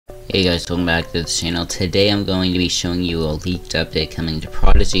Hey guys, welcome back to the channel. Today I'm going to be showing you a leaked update coming to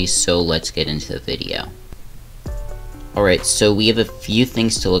Prodigy, so let's get into the video. Alright, so we have a few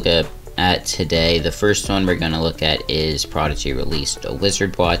things to look at today. The first one we're going to look at is Prodigy released a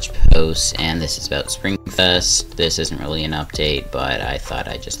Wizard Watch post, and this is about Springfest. This isn't really an update, but I thought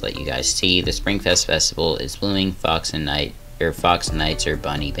I'd just let you guys see. The Springfest festival is blooming. Fox Knights or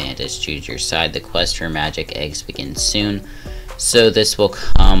Bunny Bandits, choose your side. The quest for magic eggs begins soon. So this will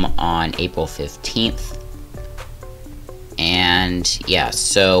come on April 15th. And yeah,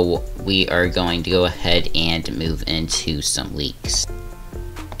 so we are going to go ahead and move into some leaks.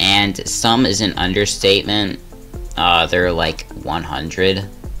 And some is an understatement. They're like 100,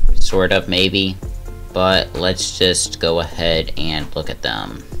 sort of, maybe. But let's just go ahead and look at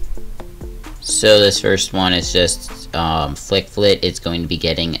them. So this first one is just Flickflit. It's going to be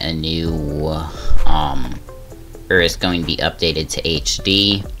getting a new is going to be updated to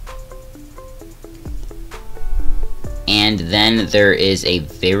HD. And then there is a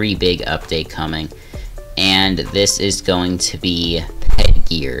very big update coming, and this is going to be pet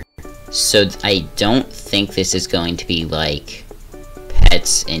gear. So I don't think this is going to be like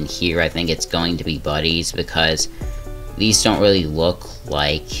pets in here. I think it's going to be buddies, because these don't really look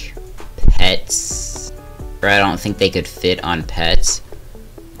like pets, or I don't think they could fit on pets,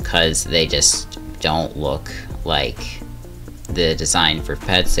 because they just don't look like the design for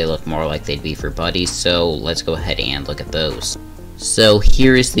pets. They look more like they'd be for buddies, so let's go ahead and look at those. So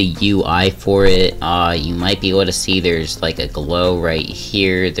here is the UI for it. You might be able to see there's like a glow right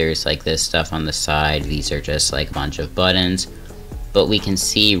here. There's like this stuff on the side. These are just like a bunch of buttons, but we can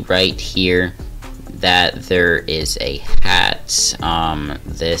see right here that there is a hat.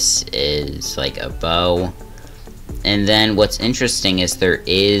 This is like a bow, and then what's interesting is there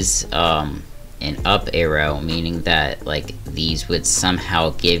is an up arrow, meaning that like these would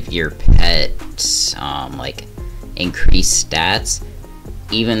somehow give your pet like increased stats,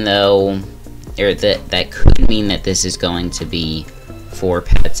 even though that could mean that this is going to be for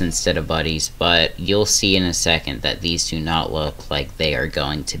pets instead of buddies, but you'll see in a second that these do not look like they are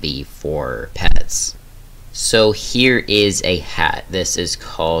going to be for pets. So here is a hat. This is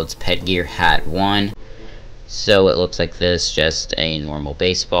called Pet Gear Hat 1. So it looks like this, just a normal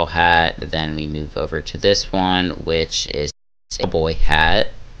baseball hat. Then we move over to this one, which is a boy hat.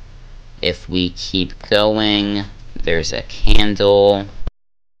 If we keep going, there's a candle.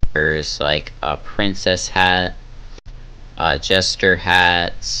 There's like a princess hat, a jester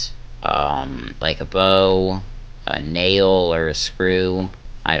hat, like a bow, a nail or a screw.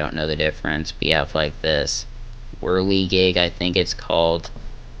 I don't know the difference. We have like this whirligig, I think it's called.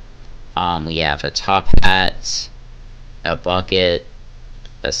 We have a top hat, a bucket,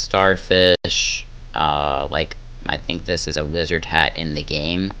 a starfish, like, I think this is a lizard hat in the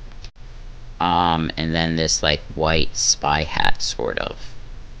game, and then this, like, white spy hat, sort of.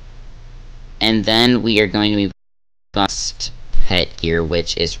 And then we are going to be bust pet gear,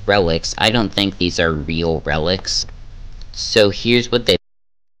 which is relics. I don't think these are real relics. So here's what they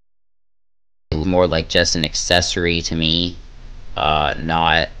look more like, just an accessory to me,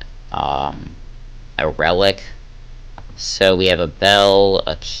 not a relic. So we have a bell,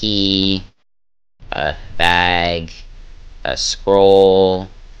 a key, a bag, a scroll,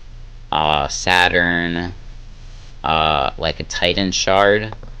 Saturn, like a Titan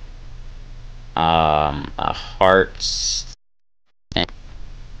shard, a heart, like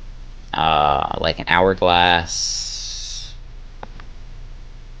an hourglass,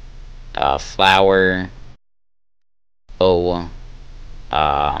 a flower,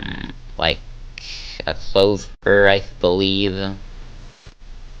 like a clover, I believe,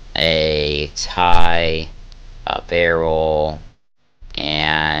 a tie, a barrel,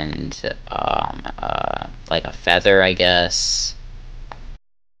 and like a feather, I guess,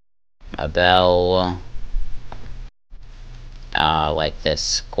 a bell, like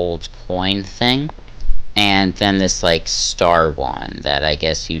this gold coin thing, and then this like star one that I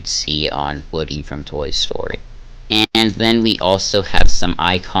guess you'd see on Woody from Toy Story. And then we also have some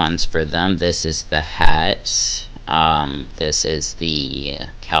icons for them. This is the hat. This is the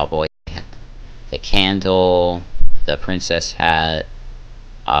cowboy hat, the candle, the princess hat,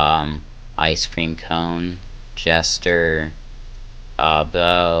 ice cream cone, jester,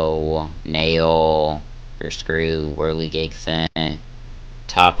 bow, nail, or screw, whirligig thing,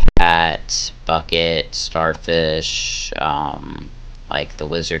 top hat, bucket, starfish, like the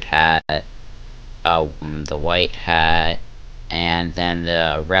wizard hat, the white hat, and then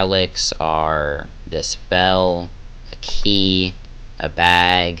the relics are this bell, a key, a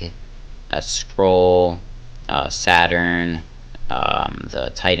bag, a scroll, Saturn,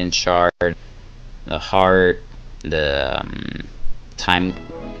 the Titan Shard, the Heart, the Time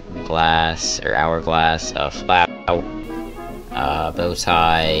Glass, or Hourglass, Flower, Bow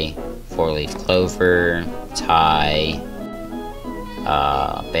Tie, 4-leaf Clover, Tie,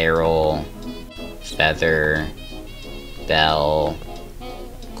 Barrel, Feather, Bell,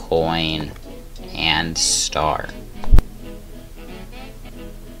 Coin, and Star.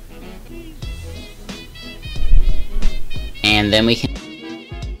 And then we can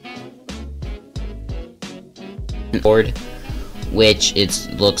board, which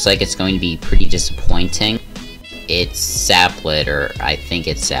looks like it's going to be pretty disappointing. It's Saplet, or I think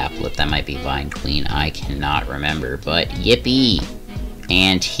it's Saplet, that might be Vine Queen, I cannot remember, but yippee!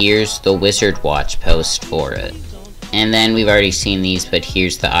 And here's the Wizard Watch post for it. And then we've already seen these, but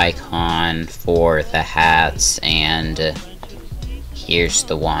here's the icon for the hats, and here's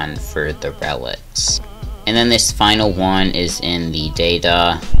the one for the relics. And then this final one is in the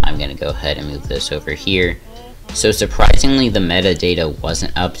data. I'm gonna go ahead and move this over here. So surprisingly, the metadata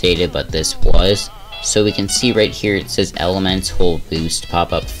wasn't updated, but this was. So we can see right here it says Elemental Boost,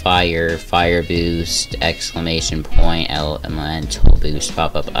 Pop-Up Fire, Fire Boost, exclamation point, Elemental Boost,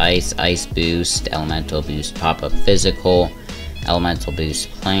 Pop-Up Ice, Ice Boost, Elemental Boost, Pop-Up Physical, Elemental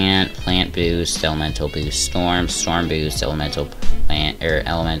Boost Plant, Plant Boost, Elemental Boost Storm, Storm Boost, Elemental Plant, or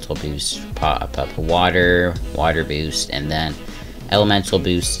Elemental Boost Pop-Up Water, Water Boost, and then Elemental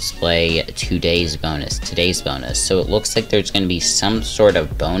Boost Display today's bonus. So it looks like there's going to be some sort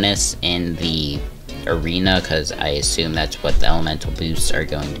of bonus in the arena, because I assume that's what the elemental boosts are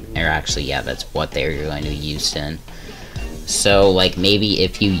going to, or actually, yeah, that's what they're going to be used in. So, like, maybe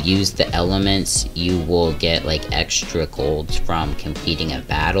if you use the elements, you will get, like, extra gold from completing a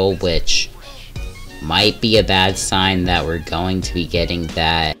battle, which might be a bad sign that we're going to be getting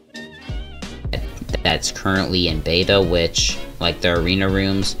that's currently in beta, which, like, the arena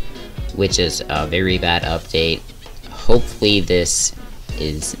rooms, which is a very bad update. Hopefully this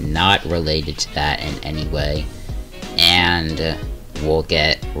is not related to that in any way, and we'll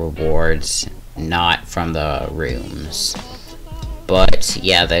get rewards not from the rooms. But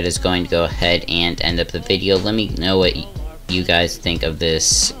yeah, that is going to go ahead and end up the video. Let me know what you guys think of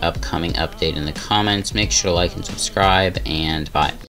this upcoming update in the comments. Make sure to like and subscribe, and bye.